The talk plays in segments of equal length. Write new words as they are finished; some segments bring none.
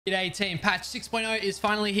G'day team, patch 6.0 is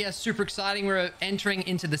finally here. Super exciting. We're entering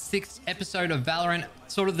into the 6th episode of Valorant,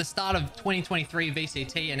 sort of the start of 2023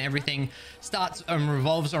 VCT, and everything starts and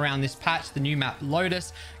revolves around this patch. The new map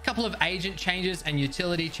Lotus, a couple of agent changes and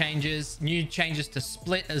utility changes, new changes to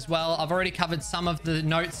Split as well. I've already covered some of the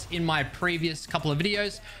notes in my previous couple of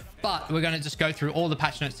videos, but we're going to just go through all the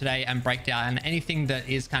patch notes today and break down anything that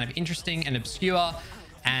is kind of interesting and obscure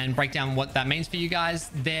and break down what that means for you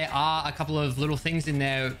guys. There are a couple of little things in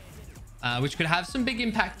there which could have some big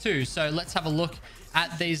impact too. So let's have a look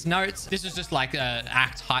at these notes. This is just like an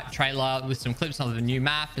act hype trailer with some clips of the new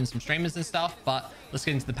map and some streamers and stuff, but let's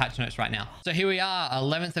get into the patch notes right now. So here we are,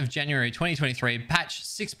 11th of January 2023, patch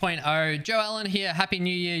 6.0. Joe Allen here. Happy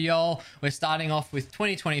New Year, y'all. We're starting off with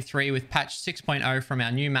 2023 with patch 6.0 from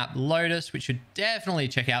our new map Lotus, which should definitely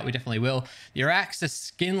check out. We definitely will. Your Axis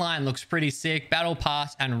skin line looks pretty sick. Battle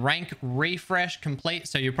pass and rank refresh complete,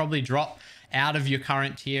 so you'll probably drop out of your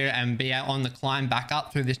current tier and be out on the climb back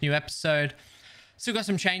up through this new episode. Still got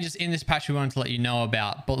some changes in this patch we wanted to let you know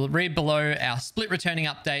about, but read below our split returning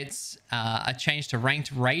updates, a change to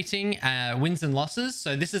ranked rating, wins and losses.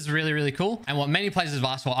 So this is really, really cool. And what many players have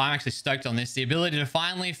asked for, I'm actually stoked on this, the ability to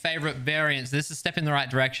finally favorite variants. This is a step in the right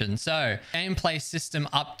direction. So gameplay system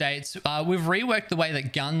updates. We've reworked the way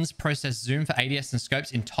that guns process zoom for ADS and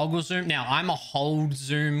scopes in toggle zoom. Now I'm a hold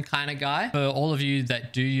zoom kind of guy. For all of you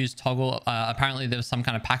that do use toggle, apparently there was some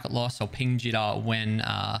kind of packet loss or ping jitter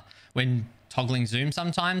when toggling zoom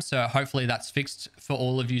sometimes, so hopefully that's fixed for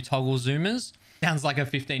all of you toggle zoomers. Sounds like a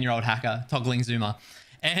 15-year-old hacker toggling zoomer.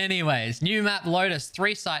 Anyways, new map Lotus,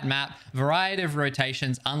 3-site map, variety of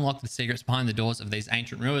rotations, unlock the secrets behind the doors of these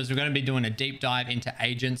ancient ruins. We're going to be doing a deep dive into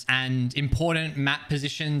agents and important map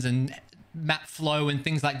positions and map flow and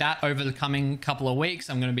things like that over the coming couple of weeks.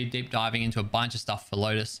 I'm going to be deep diving into a bunch of stuff for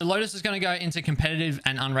Lotus. So Lotus is going to go into competitive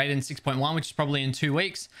and unrated in 6.1, which is probably in 2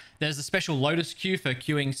 weeks. There's a special Lotus queue for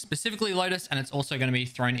queuing specifically Lotus, and it's also going to be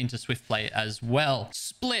thrown into Swift Play as well.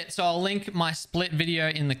 Split. So I'll link my Split video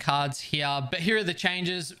in the cards here, but here are the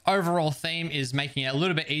changes. Overall theme is making it a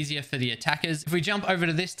little bit easier for the attackers. If we jump over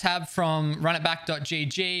to this tab from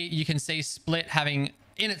runitback.gg, you can see Split having,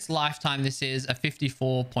 in its lifetime, this is a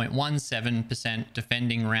 54.17%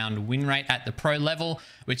 defending round win rate at the pro level,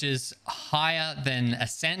 which is higher than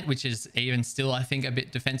Ascent, which is even still, I think, a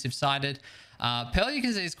bit defensive sided. Pearl, you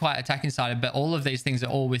can see, is quite attacking sided, but all of these things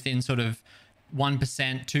are all within sort of 1%,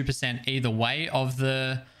 2% either way of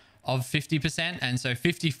 50%. And so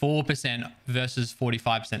 54% versus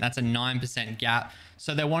 45%, that's a 9% gap.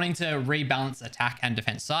 So they're wanting to rebalance attack and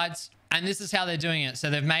defense sides. And this is how they're doing it. So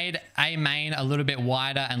they've made A main a little bit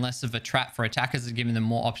wider and less of a trap for attackers, and giving them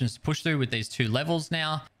more options to push through with these 2 levels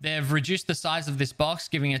now. They've reduced the size of this box,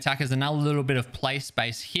 giving attackers another little bit of play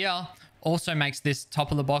space here. Also makes this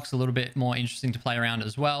top of the box a little bit more interesting to play around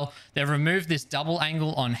as well. They've removed this double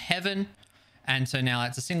angle on Heaven, and so now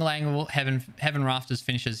it's a single angle. Heaven rafters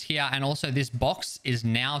finishes here, and also this box is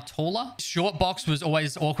now taller. Short box was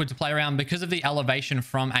always awkward to play around because of the elevation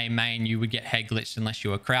from A main. You would get head glitched unless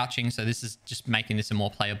you were crouching, so this is just making this a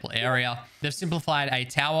more playable area. They've simplified A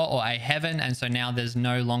tower or A heaven, and so now there's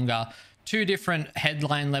no longer 2 different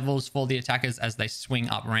headline levels for the attackers as they swing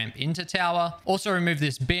up ramp into tower. Also remove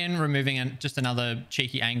this bin, removing just another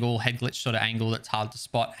cheeky angle, head glitch sort of angle that's hard to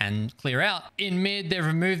spot and clear out. In mid, they've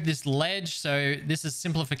removed this ledge, so this is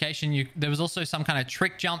simplification. There was also some kind of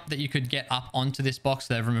trick jump that you could get up onto this box.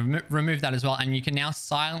 They've removed that as well, and you can now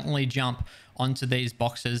silently jump onto these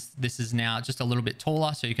boxes. This is now just a little bit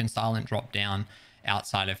taller, so you can silent drop down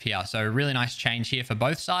outside of here. So really nice change here for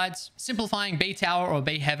both sides. Simplifying B tower or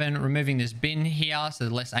B heaven, removing this bin here, so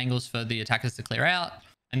less angles for the attackers to clear out.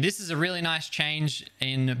 And this is a really nice change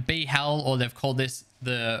in B hell, or they've called this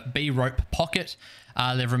the B rope pocket.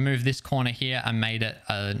 They've removed this corner here and made it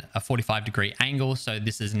a 45-degree angle, so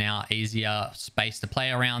this is now easier space to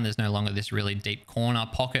play around. There's no longer this really deep corner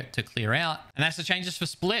pocket to clear out. And that's the changes for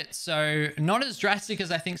Split. So not as drastic as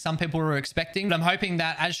I think some people were expecting, but I'm hoping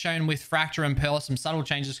that, as shown with Fracture and Pearl, some subtle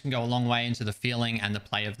changes can go a long way into the feeling and the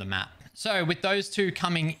play of the map. So with those 2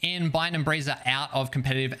 coming in, Bind and Breeze are out of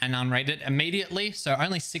competitive and unrated immediately. So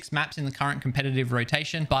only 6 maps in the current competitive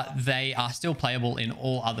rotation, but they are still playable in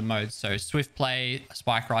all other modes. So Swift Play,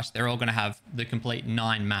 Spike Rush, they're all going to have the complete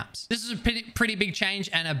 9 maps. This is a pretty big change,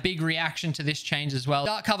 and a big reaction to this change as well.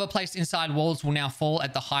 Dark cover placed inside walls will now fall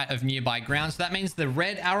at the height of nearby ground. So that means the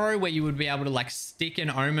red arrow where you would be able to like stick an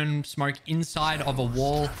Omen smoke inside of a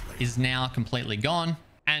wall is now completely gone.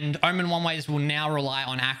 And Omen one-ways will now rely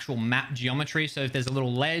on actual map geometry. So if there's a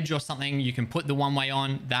little ledge or something, you can put the one-way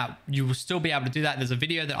on that. You will still be able to do that. There's a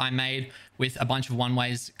video that I made with a bunch of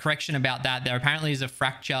one-ways correction about that. There apparently is a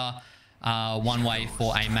fracture one way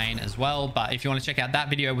for a main as well. But if you want to check out that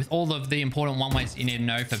video with all of the important one ways you need to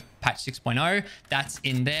know for patch 6.0, that's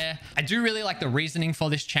in there. I do really like the reasoning for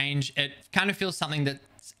this change. It kind of feels something that's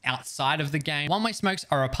outside of the game. One-way smokes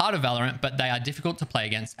are a part of Valorant, but they are difficult to play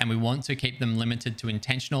against, and we want to keep them limited to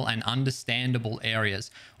intentional and understandable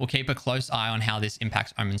areas. We'll keep a close eye on how this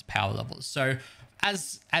impacts Omen's power levels. So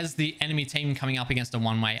as the enemy team coming up against a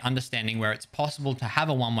one-way, understanding where it's possible to have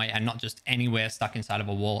a one-way and not just anywhere stuck inside of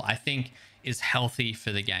a wall, I think is healthy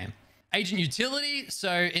for the game. Agent utility.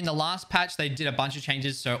 So in the last patch, they did a bunch of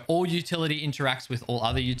changes. So all utility interacts with all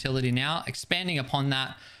other utility now. Expanding upon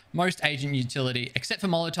that, most agent utility, except for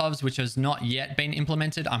Molotovs, which has not yet been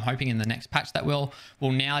implemented, I'm hoping in the next patch that will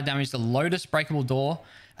now damage the Lotus breakable door,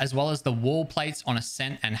 as well as the wall plates on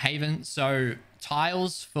Ascent and Haven. So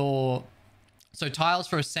tiles for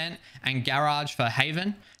Ascent and Garage for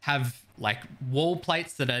Haven have like wall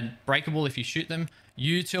plates that are breakable if you shoot them.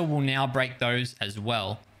 Util will now break those as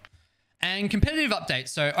well. And competitive updates.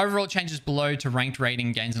 So overall changes below to ranked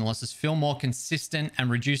rating gains and losses feel more consistent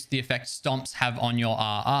and reduce the effect stomps have on your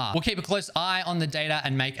RR. We'll keep a close eye on the data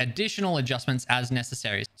and make additional adjustments as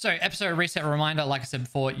necessary. So episode reset reminder, like I said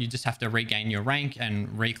before, you just have to regain your rank and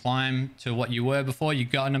reclimb to what you were before. You're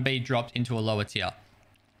going to be dropped into a lower tier.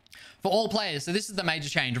 For all players, so this is the major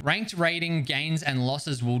change. Ranked rating gains and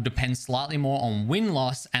losses will depend slightly more on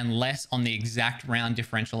win-loss and less on the exact round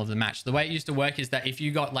differential of the match. The way it used to work is that if you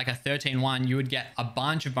got like a 13-1, you would get a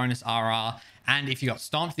bunch of bonus RR. And if you got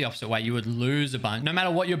stomped the opposite way, you would lose a bunch. No matter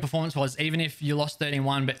what your performance was, even if you lost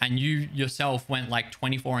 13-1 and you yourself went like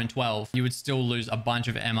 24-12, you would still lose a bunch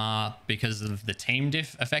of MR because of the team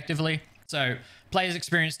diff effectively. So players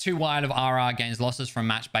experience too wide of RR gains losses from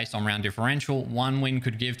match based on round differential. One win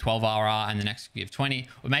could give 12 RR and the next could give 20.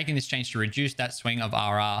 We're making this change to reduce that swing of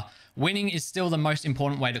RR. Winning is still the most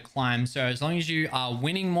important way to climb. So as long as you are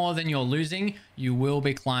winning more than you're losing, you will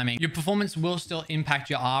be climbing. Your performance will still impact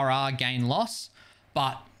your RR gain loss,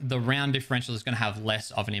 but the round differential is going to have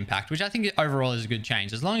less of an impact, which I think overall is a good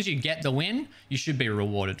change. As long as you get the win, you should be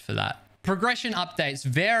rewarded for that. Progression updates.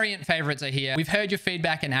 Variant favorites are here. We've heard your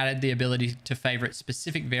feedback and added the ability to favorite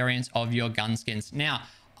specific variants of your gun skins. Now,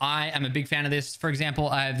 I am a big fan of this. For example,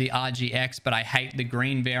 I have the RGX, but I hate the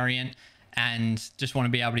green variant and just want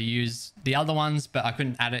to be able to use the other ones, but I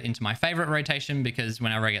couldn't add it into my favorite rotation because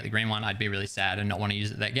whenever I get the green one, I'd be really sad and not want to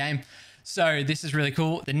use it that game. So this is really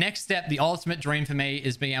cool. The next step, the ultimate dream for me,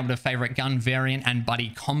 is being able to favorite gun variant and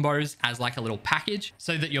buddy combos as like a little package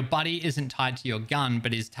so that your buddy isn't tied to your gun,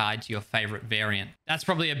 but is tied to your favorite variant. That's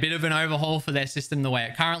probably a bit of an overhaul for their system the way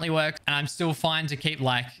it currently works. And I'm still fine to keep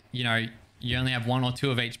like, you know, you only have 1 or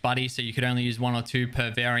 2 of each buddy, so you could only use 1 or 2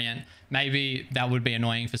 per variant. Maybe that would be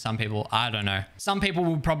annoying for some people. I don't know. Some people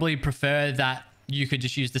will probably prefer that you could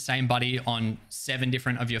just use the same buddy on 7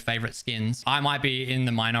 different of your favorite skins. I might be in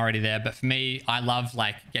the minority there, but for me, I love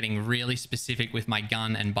like getting really specific with my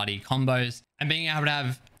gun and buddy combos and being able to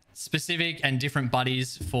have specific and different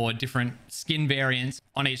buddies for different skin variants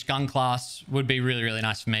on each gun class would be really, really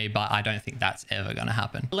nice for me, but I don't think that's ever going to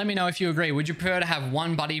happen. Let me know if you agree. Would you prefer to have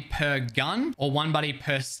 1 buddy per gun or 1 buddy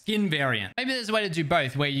per skin variant? Maybe there's a way to do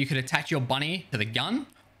both where you could attach your bunny to the gun,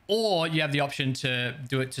 or you have the option to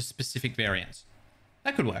do it to specific variants.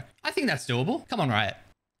 That could work. I think that's doable. Come on, Riot.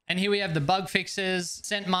 And here we have the bug fixes.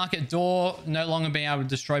 Scent market door no longer being able to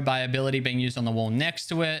destroy by ability being used on the wall next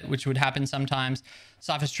to it, which would happen sometimes.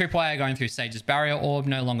 Cypher's tripwire going through Sage's barrier orb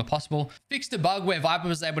no longer possible. Fixed a bug where Viper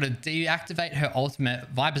was able to deactivate her ultimate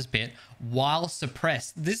Viper's Pit while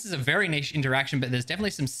suppressed. This is a very niche interaction, but there's definitely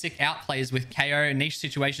some sick outplays with KO, niche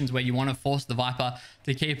situations where you want to force the Viper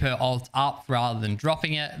to keep her ult up rather than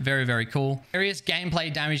dropping it. Very, very cool. Various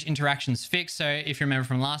gameplay damage interactions fixed. So if you remember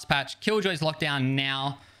from last patch, Killjoy's lockdown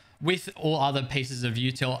now with all other pieces of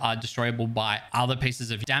util are destroyable by other pieces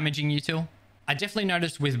of damaging util. I definitely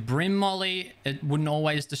noticed with Brim Molly, it wouldn't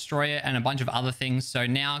always destroy it and a bunch of other things. So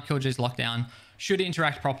now Killjoy's lockdown should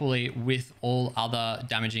interact properly with all other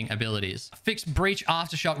damaging abilities. Fixed Breach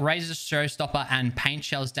Aftershock raises Showstopper and Paint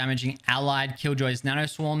Shells damaging allied Killjoy's Nano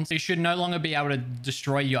Swarms. So you should no longer be able to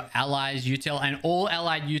destroy your allies' util, and all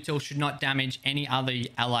allied util should not damage any other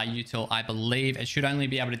ally util, I believe. It should only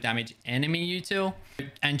be able to damage enemy util.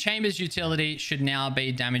 And Chamber's utility should now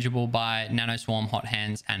be damageable by Nano Swarm, Hot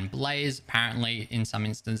Hands, and Blaze. Apparently, in some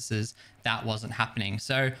instances, that wasn't happening.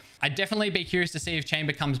 So I'd definitely be curious to see if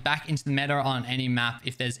Chamber comes back into the meta on any map,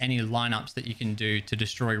 if there's any lineups that you can do to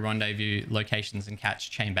destroy rendezvous locations and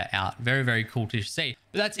catch Chamber out. Very, very cool to see.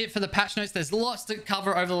 But that's it for the patch notes. There's lots to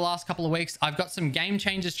cover over the last couple of weeks. I've got some Game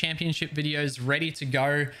Changers Championship videos ready to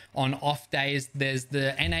go on off days. There's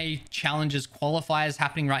the NA Challengers qualifiers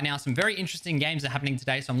happening right now. Some very interesting games are happening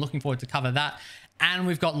today, so I'm looking forward to cover that. And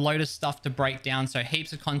we've got Lotus stuff to break down, so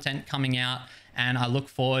heaps of content coming out, and I look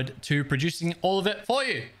forward to producing all of it for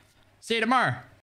you. See you tomorrow.